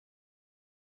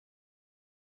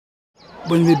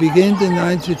When we began in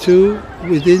 '92,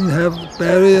 we didn't have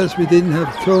barriers, we didn't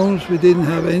have cones, we didn't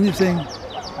have anything.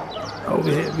 Oh,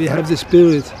 we have the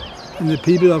spirit, and the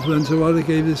people of Lanzarote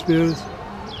gave the spirit.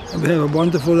 And we have a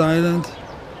wonderful island,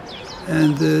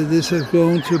 and this is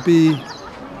going to be,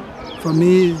 for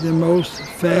me, the most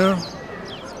fair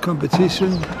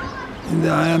competition in the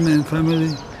IRONMAN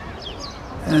family.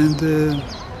 And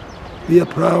we are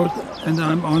proud, and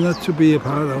I'm honored to be a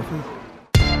part of it.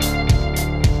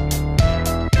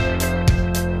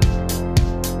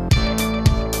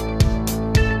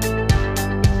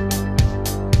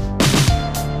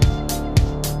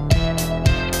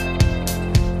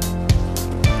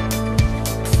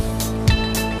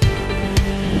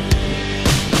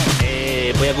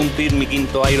 Voy a cumplir mi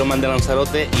quinto Ironman de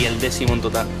Lanzarote y el 10º en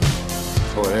total.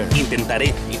 Joder.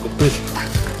 Intentaré y cumplir.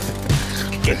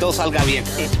 Que todo salga bien.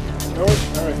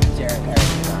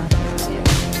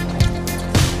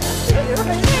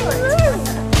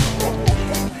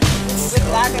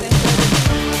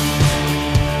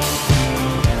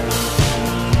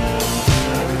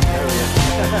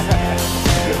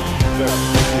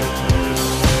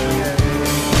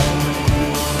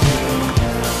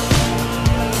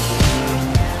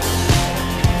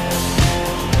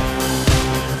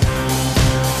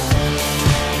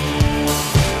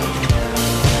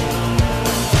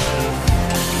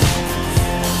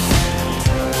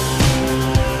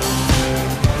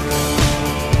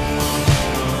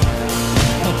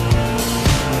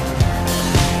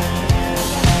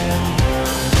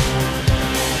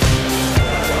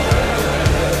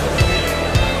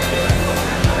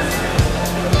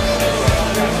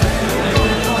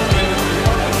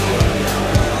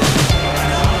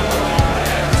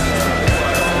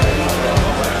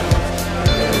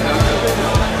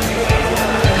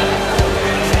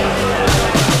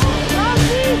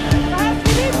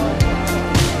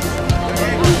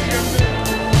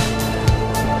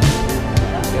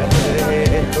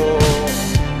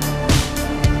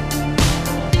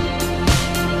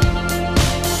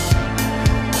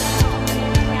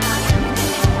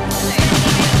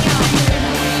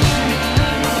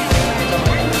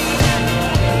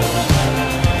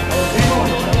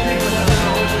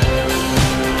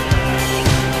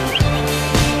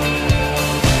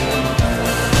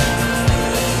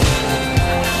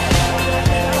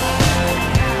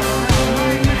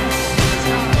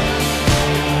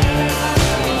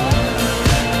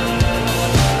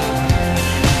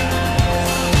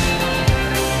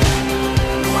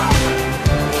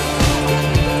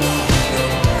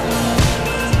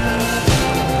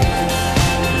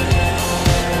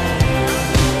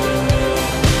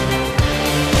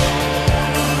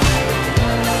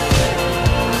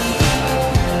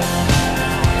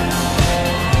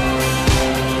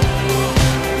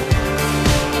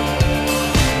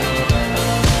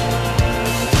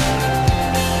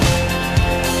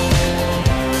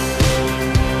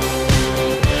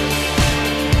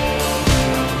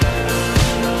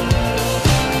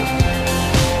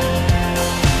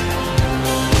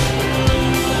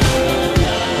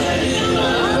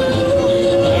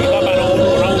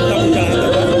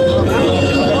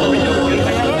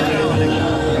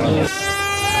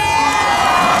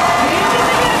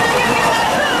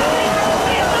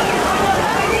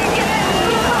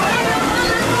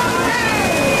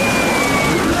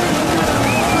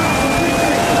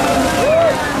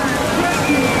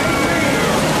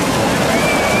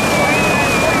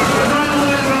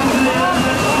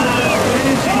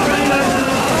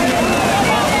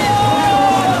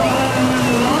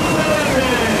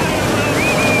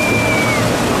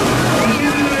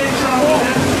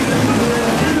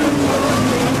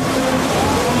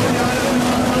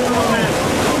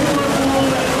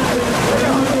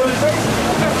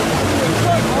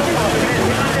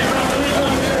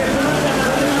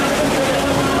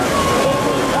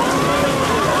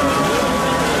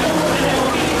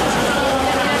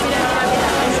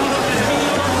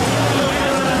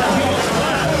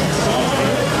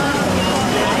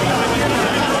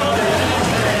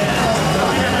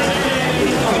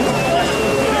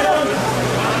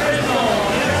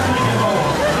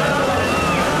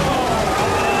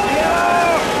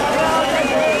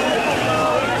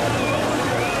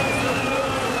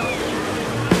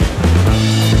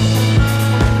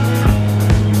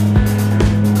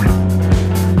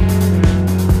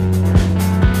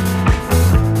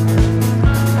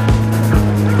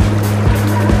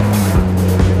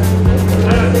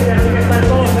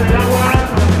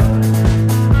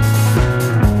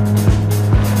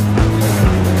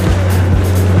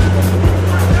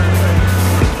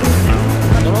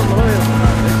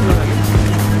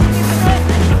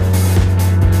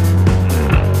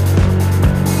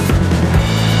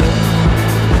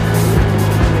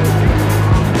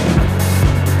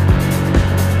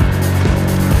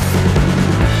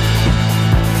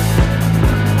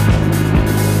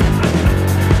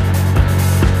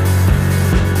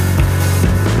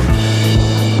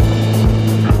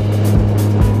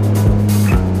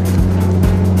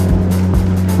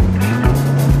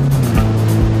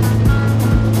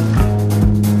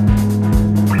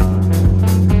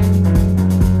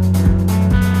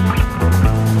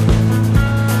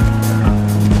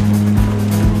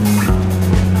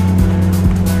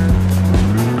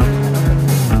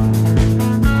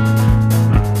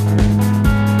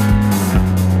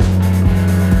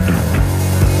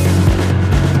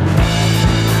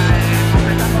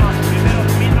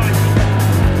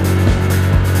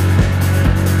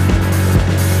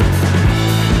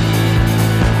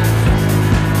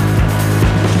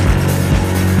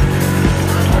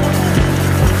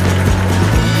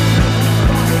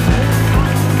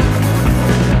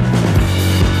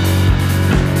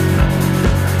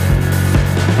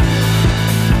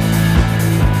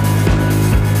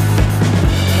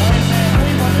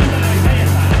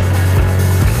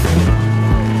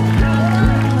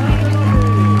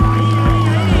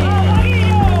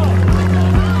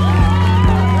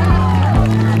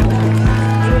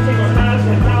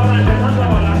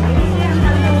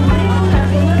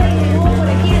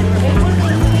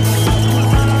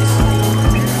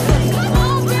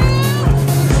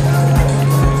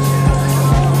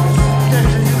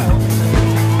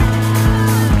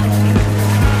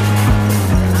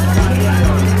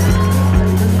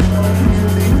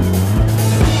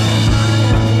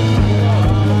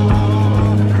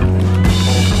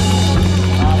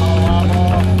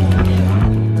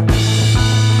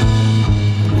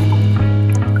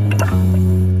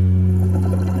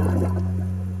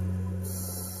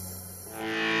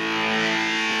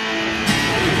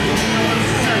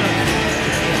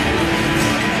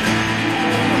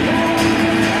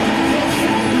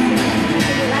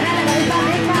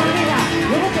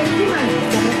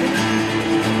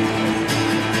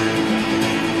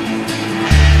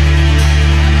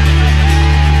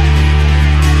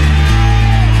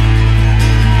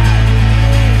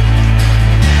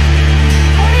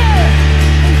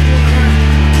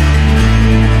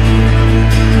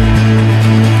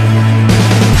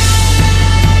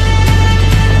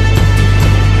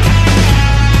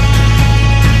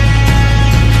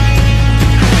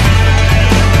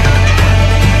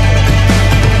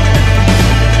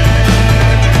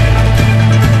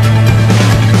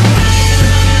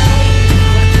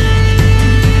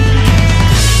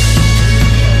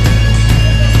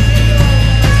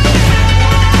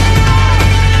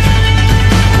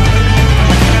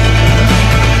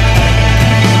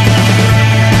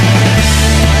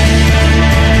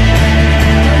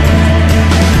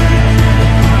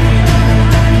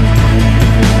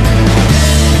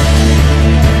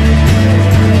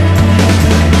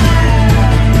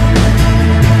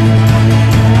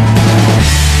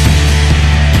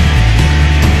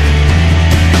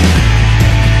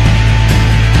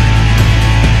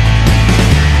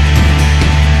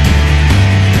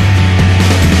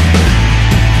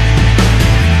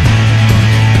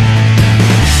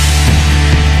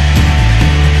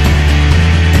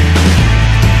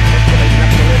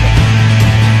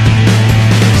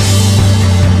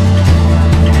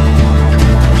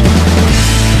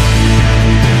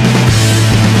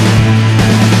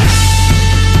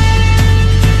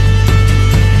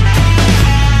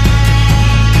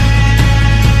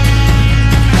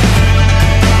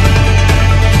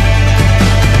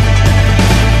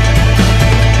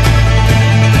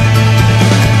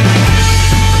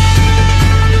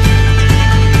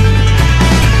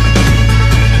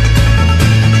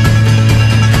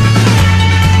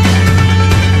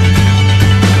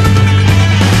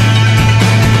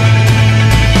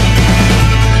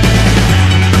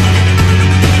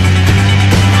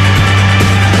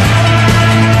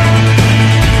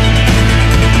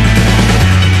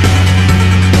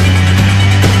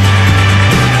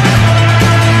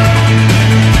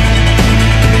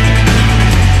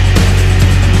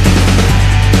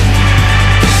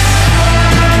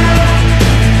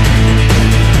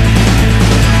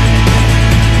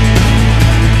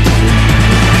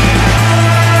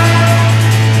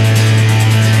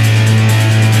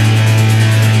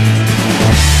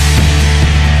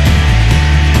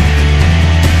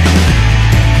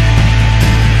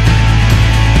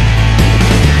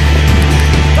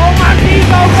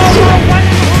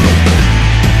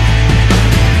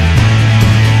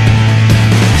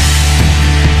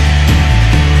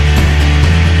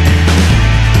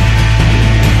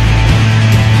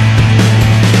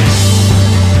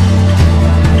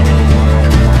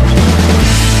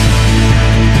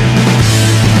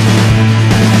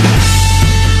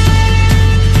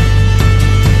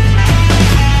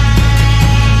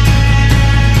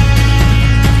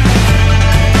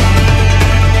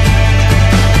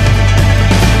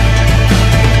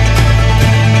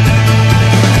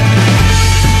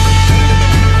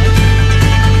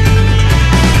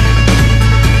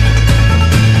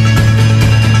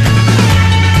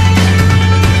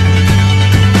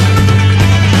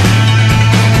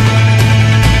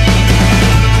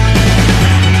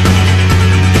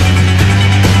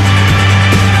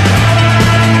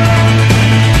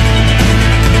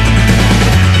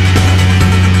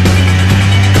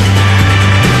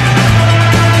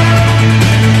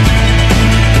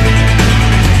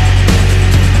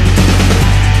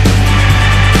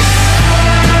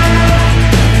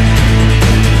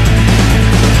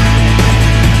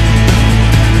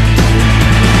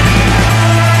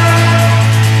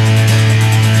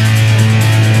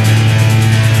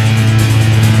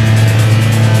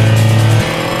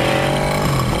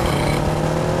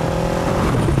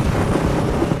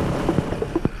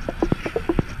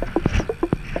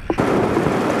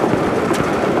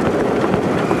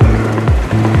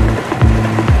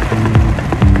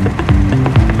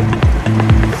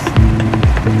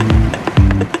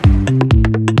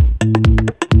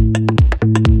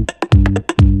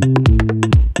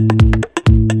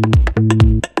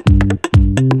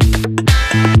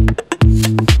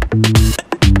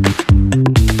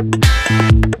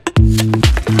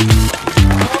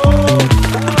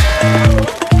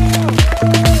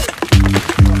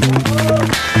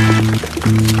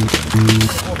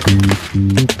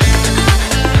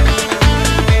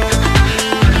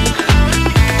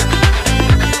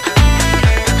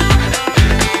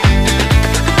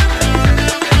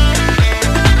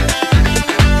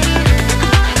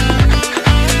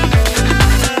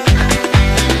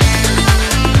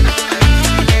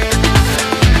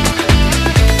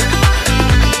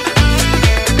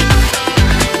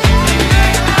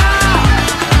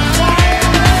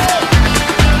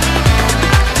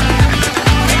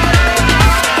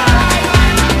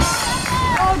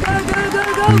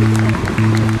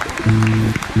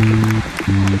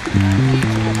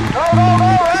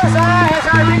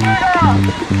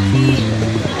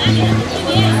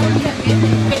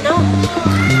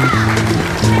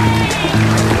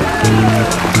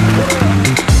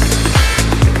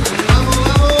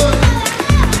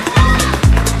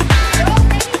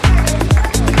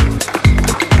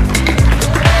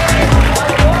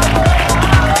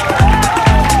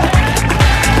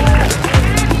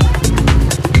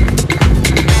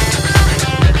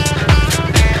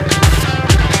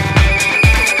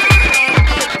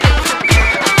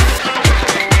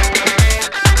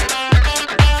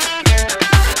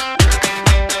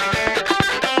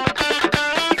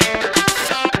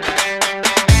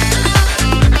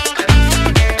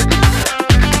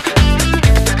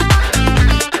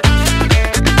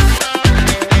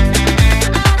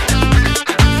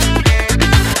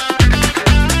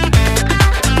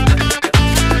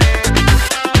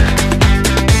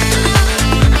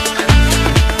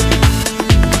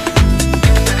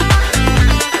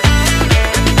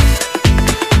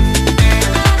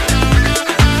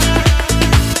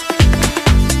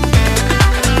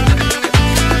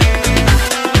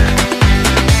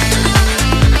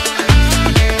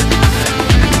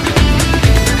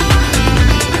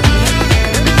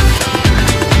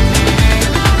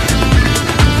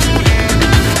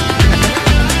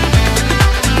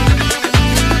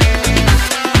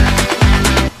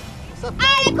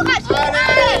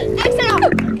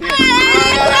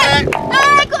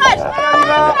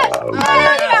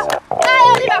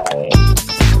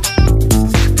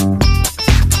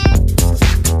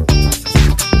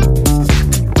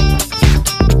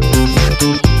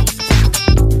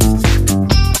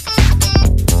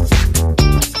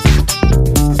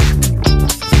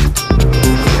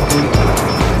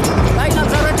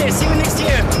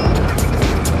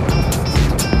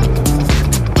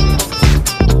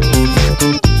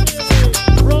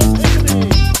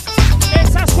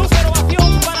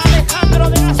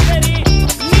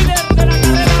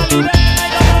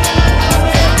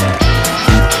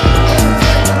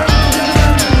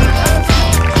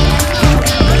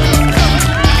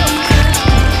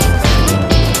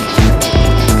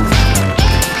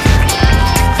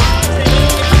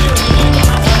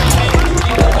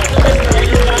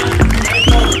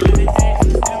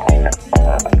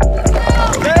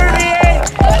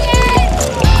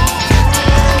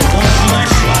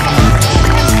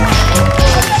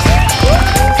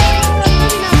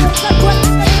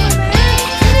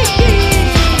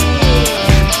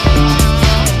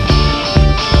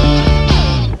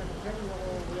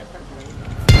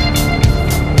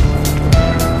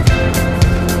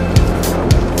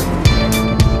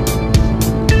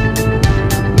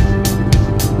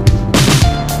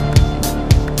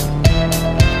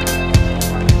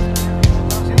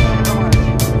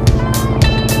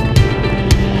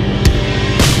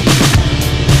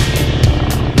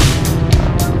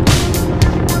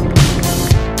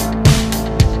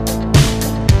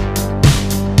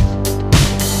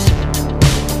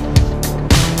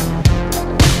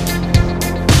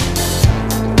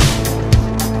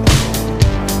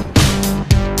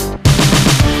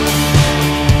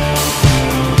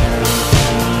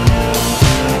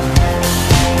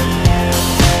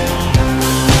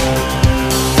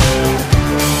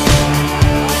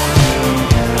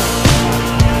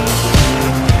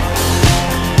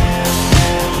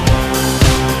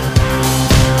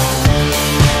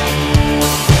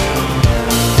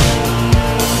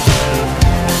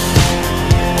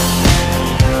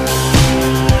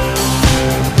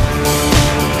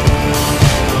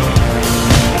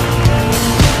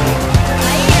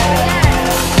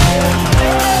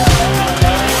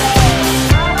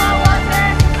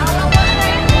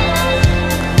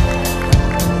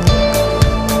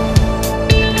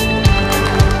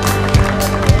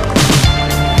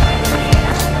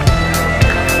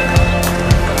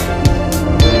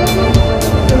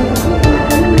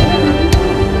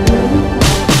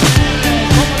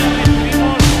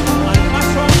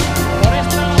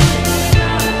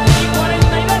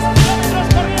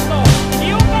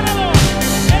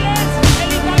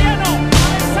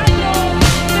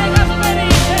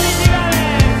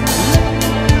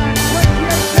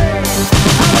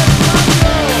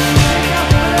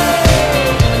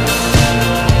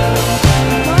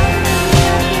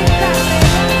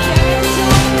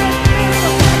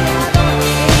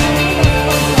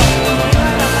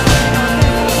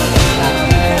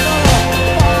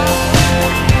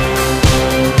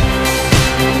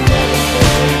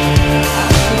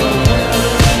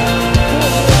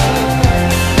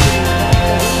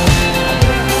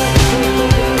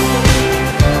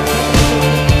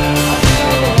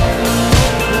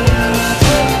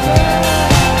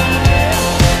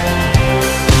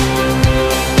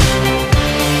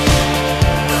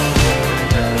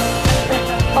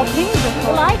 Oh,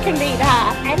 beautiful. Well, I can do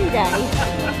that any day.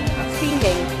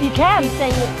 Feeding. You can.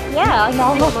 Yeah, I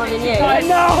can feed more than you.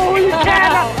 No, you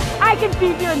cannot. I can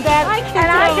feed you in that. I can and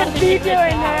I do can it. feed you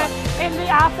in the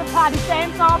after party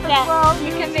dance off as well.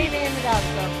 You can feed me in the dance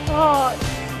off. Oh.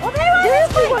 Well, they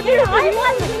were good. I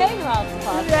won the game last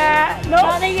time. Yeah, no.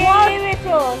 Oh, you were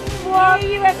fourth.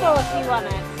 You were fourth, you won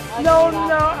it. No,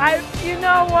 you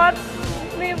know what?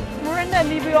 Me, Marinda and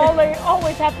me, we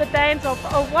always have the dance of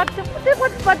what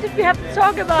did we have to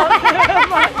talk about?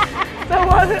 So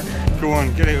what? Go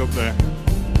on, get it up there.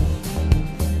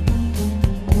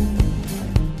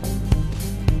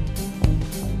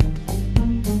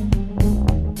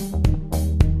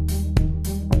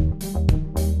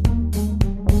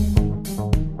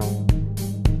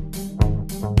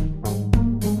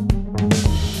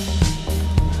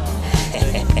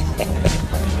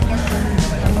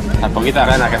 Poquita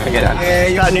gana que me quedan.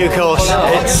 You got a new course.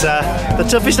 It's the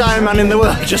toughest Ironman in the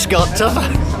world. Just got tougher.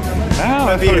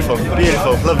 Oh, beautiful,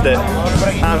 beautiful. Loved it.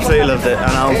 Absolutely loved it.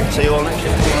 And I'll see you all next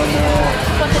year.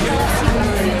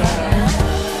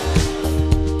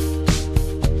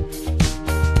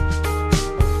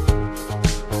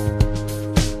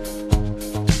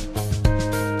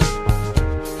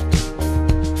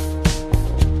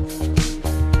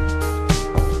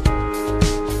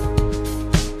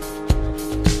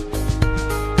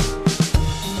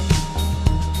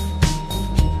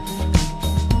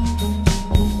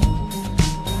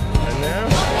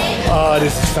 Oh,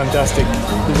 this is fantastic.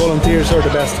 The volunteers are the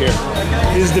best here.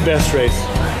 This is the best race.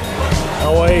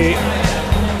 Hawaii.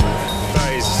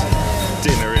 That is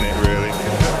dinner in it, really.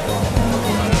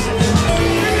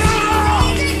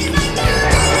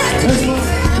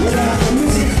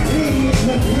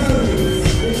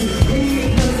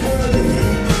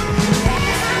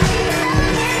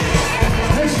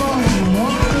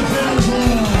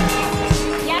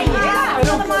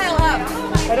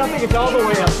 I don't think it's all the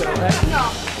way up there, right? No.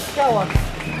 Go on.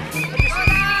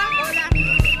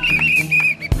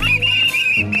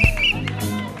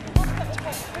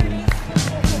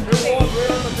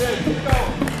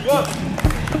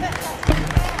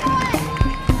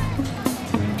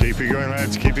 Keep it going,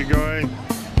 lads, keep it going.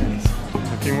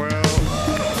 Looking well.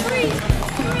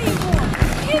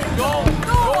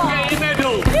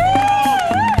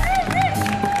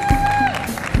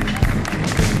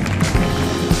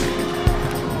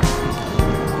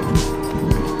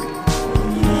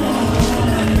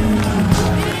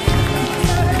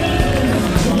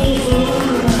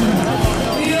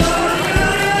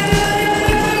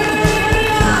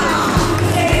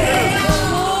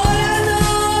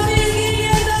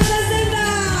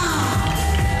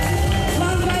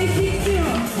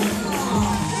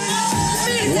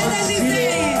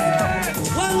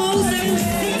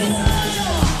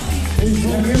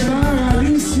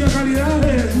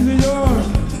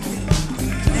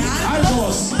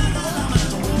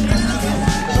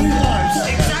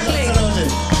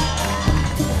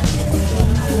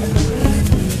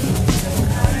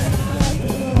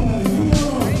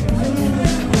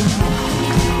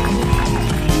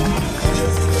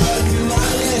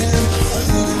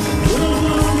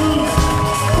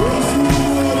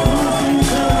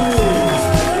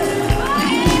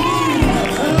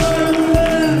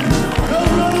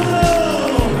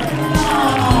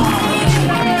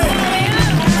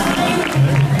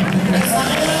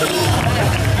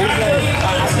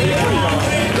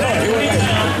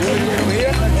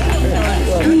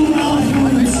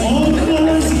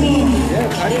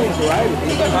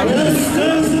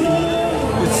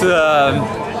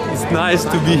 It's nice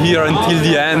to be here until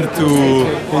the end to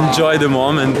enjoy the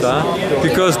moment,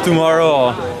 because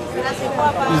tomorrow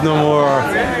is no more.